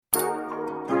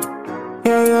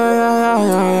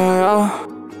yeah.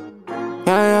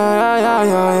 Yeah, yeah, yeah,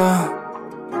 yeah, yeah.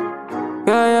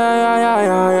 Yeah, yeah, yeah, yeah,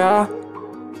 yeah, yeah.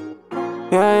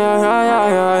 Yeah, yeah, yeah, yeah,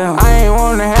 yeah, yeah. I ain't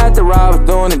wanna have to ride, was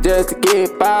doing it just to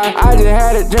get by. I just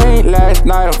had a drink last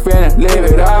night, I'm finna live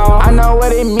it out. I know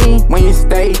what it mean when you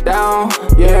stay down.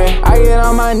 Yeah, I get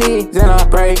on my knees and I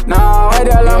pray now. Had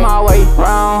to learn my way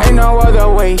round, ain't no other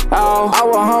way out. I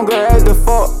was hungry as the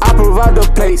fuck, I provide the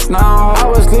place now. I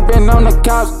was sleeping on the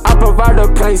couch, I provide the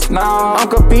place now. I'm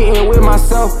competing with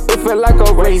myself, it feel like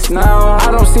a race now. I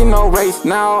don't see no race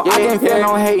now, I can't feel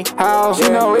no hate. How? She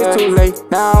know it's too late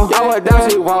now. I was down,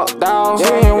 she walked down. She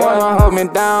didn't wanna hold me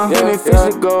down. Give me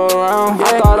fish to go around.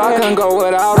 I thought I couldn't go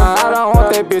without her. I don't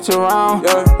want that bitch around.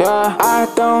 Yeah, I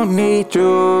don't need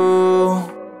you.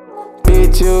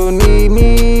 Bitch, you need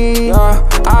me. Yeah,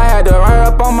 I had to run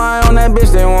up on my own. That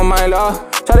bitch didn't want my love.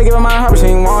 Try to give her my heart, but she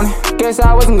ain't want it. Guess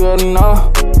I wasn't good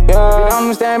enough. Yeah, you don't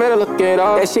understand, better look it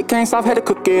up. That shit can't stop, had to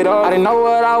cook it up. I didn't know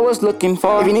what I was looking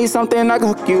for. If you need something, I can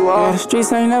hook you up. Yeah, the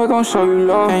streets ain't never gonna show you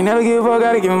love. Ain't never give up,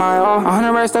 gotta give it my all.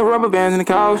 100 racks, stuff rubber bands in the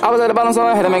couch. I was at the bottom, so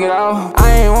I had to make it out.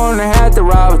 I ain't wanna have to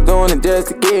ride, was doing it just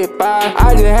to get by.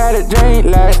 I just had a drink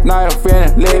last night, I'm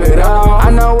finna live it out.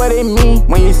 I know what it mean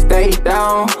when you stay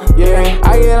down. Yeah,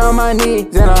 I get on my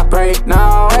knees and I pray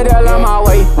now. Had to learn my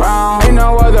way round, ain't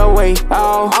no other way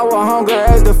out. I was hungry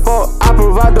as the fuck, I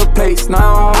provide the place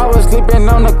now. I was sleeping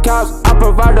on the couch, I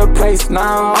provide the place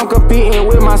now. I'm competing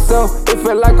with myself, it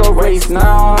feel like a race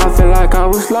now. I feel like I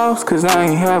was lost, cause I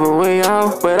ain't have a way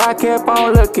out. But I kept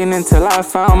on looking until I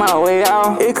found my way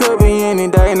out. It could be any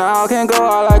day now, can't go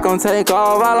out like I'm take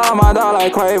off. I lost my dog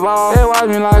like Quavo, they watch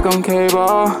me like I'm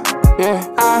cable. Yeah,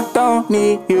 I don't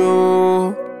need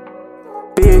you.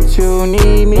 Bitch, you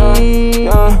need me.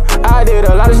 I did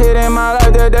a lot of shit in my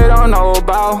life that they don't know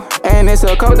about. And it's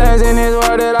a couple things in this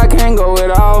world that I can't go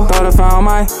without. Thought I found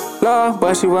my love,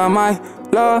 but she was my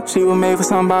love. She was made for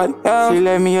somebody else. She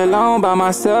left me alone by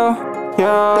myself.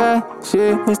 Yeah, that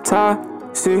shit was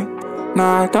toxic.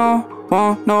 Now I don't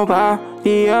want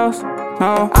nobody else.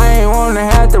 No, I ain't wanna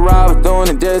have to ride, was doing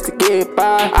it just to get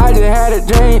by. I just had a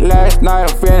drink last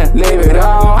night, I'm finna live it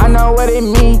out. I know what it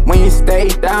mean when you stay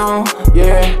down.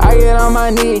 Yeah, I get on my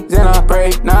knees and I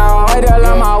pray now. I had to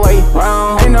learn my way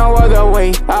round, ain't no other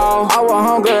way out. I was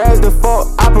hungry as the fuck,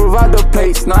 I provide the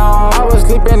place now. I was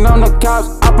sleeping on the couch,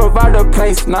 I provide the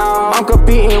place now. I'm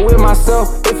competing with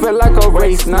myself, it feel like a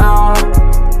race now.